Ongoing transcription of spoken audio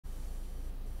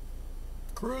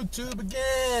Crude Tube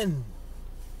again.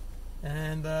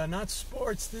 And not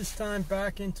sports this time,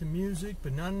 back into music,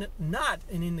 but not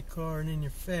in the car and in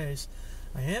your face.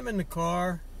 I am in the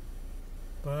car,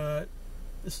 but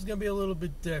this is going to be a little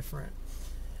bit different.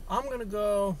 I'm going to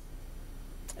go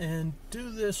and do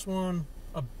this one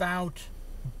about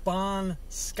Bon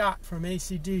Scott from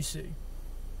AC/DC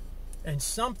and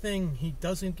something he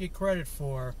doesn't get credit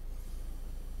for.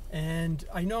 And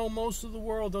I know most of the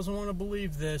world doesn't want to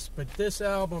believe this, but this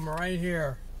album right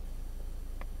here,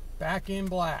 Back in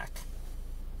Black,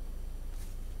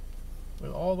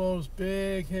 with all those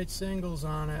big hit singles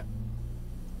on it,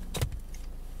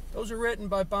 those are written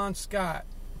by Bon Scott,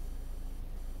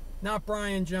 not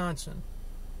Brian Johnson.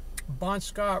 Bon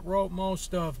Scott wrote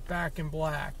most of Back in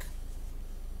Black.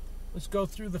 Let's go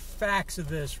through the facts of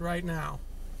this right now.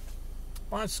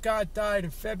 Bon Scott died in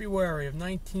February of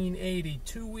 1980,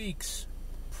 2 weeks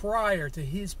prior to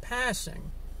his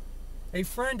passing. A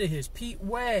friend of his, Pete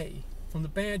Way, from the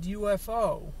band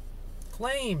UFO,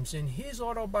 claims in his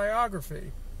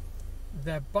autobiography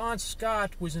that Bon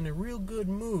Scott was in a real good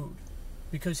mood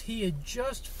because he had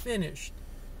just finished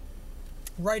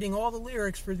writing all the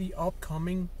lyrics for the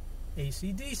upcoming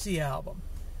AC/DC album,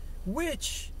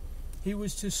 which he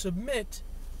was to submit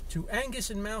to Angus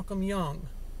and Malcolm Young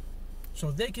so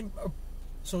they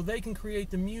can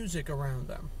create the music around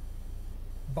them.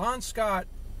 Bon Scott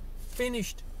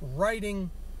finished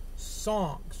writing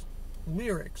songs,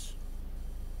 lyrics.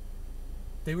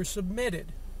 They were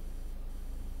submitted,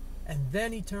 and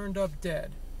then he turned up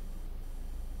dead.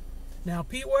 Now,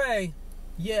 Pete Way,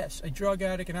 yes, a drug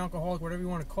addict, an alcoholic, whatever you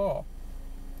want to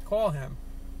call him,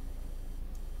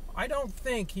 I don't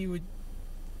think he would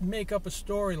make up a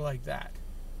story like that.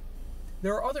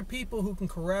 There are other people who can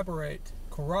corroborate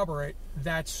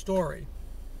that story.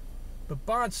 But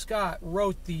Bon Scott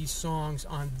wrote these songs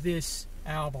on this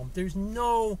album. There's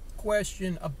no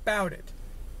question about it.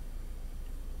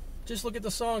 Just look at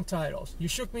the song titles. You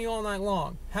Shook Me All Night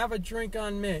Long, Have a Drink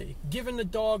on Me, Giving the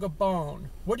Dog a Bone,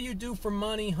 What Do You Do for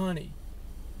Money, Honey?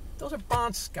 Those are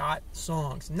Bon Scott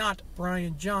songs, not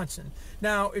Brian Johnson.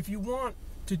 Now, if you want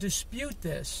to dispute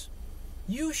this,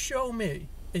 you show me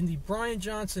in the Brian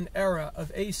Johnson era of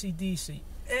AC/DC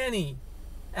any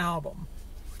album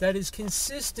that is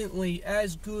consistently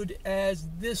as good as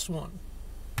this one.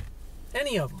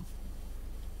 Any of them.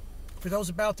 For those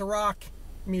about to rock,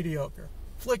 mediocre.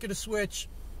 Flick of the switch,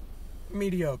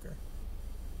 mediocre.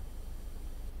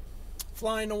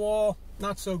 Fly in the Wall,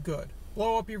 not so good.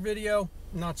 Blow Up Your Video,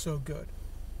 not so good.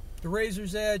 The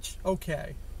Razor's Edge,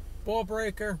 okay. Ball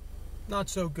Breaker, not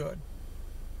so good.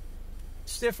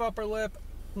 Stiff Upper Lip,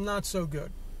 not so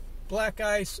good. Black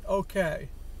Ice, okay.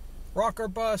 Rock or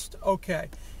Bust, okay.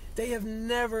 They have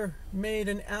never made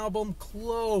an album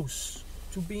close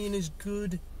to being as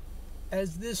good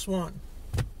as this one.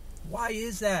 Why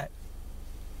is that?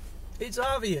 It's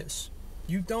obvious.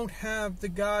 You don't have the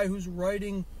guy who's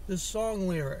writing the song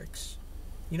lyrics,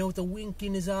 you know, with the wink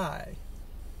in his eye,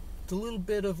 with a little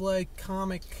bit of like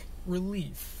comic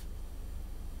relief.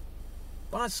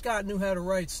 Bon Scott knew how to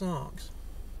write songs,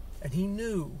 and he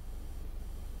knew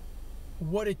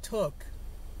what it took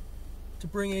to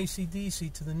bring AC/DC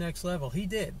to the next level. He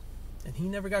did, and he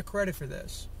never got credit for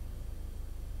this.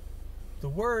 The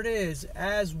word is,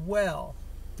 as well,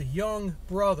 the Young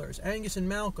brothers, Angus and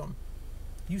Malcolm,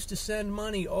 used to send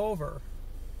money over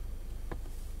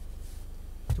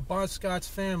to Bon Scott's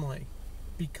family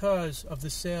because of the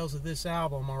sales of this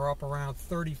album are up around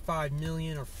 35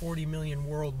 million or 40 million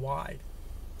worldwide.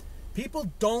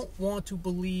 People don't want to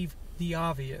believe the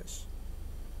obvious.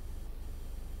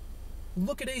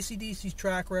 Look at AC/DC's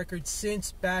track record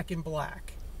since Back in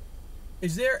Black.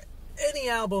 Is there any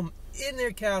album in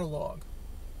their catalog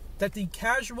that the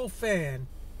casual fan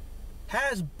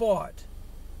has bought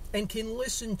and can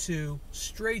listen to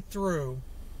straight through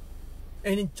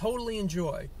and totally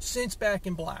enjoy since Back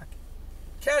in Black?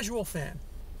 Casual fan.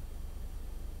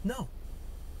 No.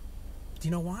 Do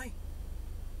you know why?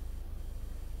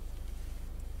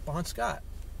 Bon Scott.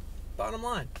 Bottom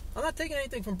line. I'm not taking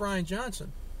anything from Brian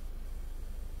Johnson.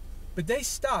 But they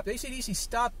stopped. AC/DC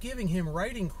stopped giving him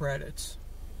writing credits,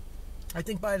 I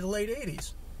think, by the late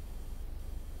 80s.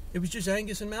 It was just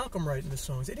Angus and Malcolm writing the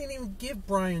songs. They didn't even give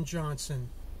Brian Johnson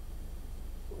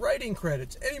writing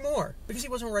credits anymore because he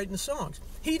wasn't writing the songs.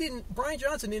 Brian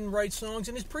Johnson didn't write songs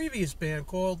in his previous band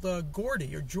called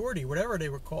Gordy or Geordie, whatever they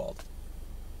were called.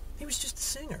 He was just a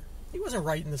singer. He wasn't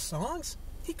writing the songs.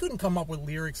 He couldn't come up with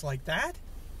lyrics like that.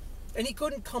 And he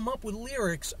couldn't come up with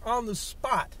lyrics on the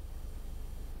spot.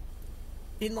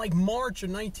 In like March of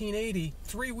 1980,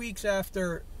 3 weeks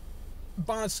after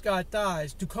Bon Scott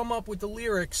dies, to come up with the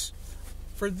lyrics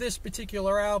for this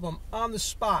particular album on the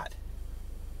spot.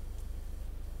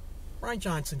 Brian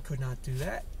Johnson could not do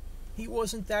that. He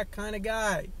wasn't that kind of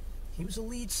guy. He was a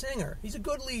lead singer. He's a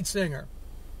good lead singer.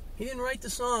 He didn't write the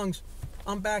songs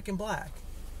on Back in Black.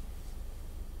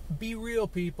 Be real,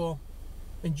 people.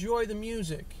 Enjoy the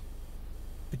music.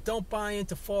 But don't buy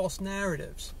into false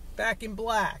narratives. Back in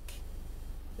Black.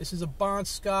 This is a Bon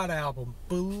Scott album.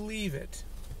 Believe it.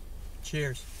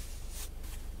 Cheers.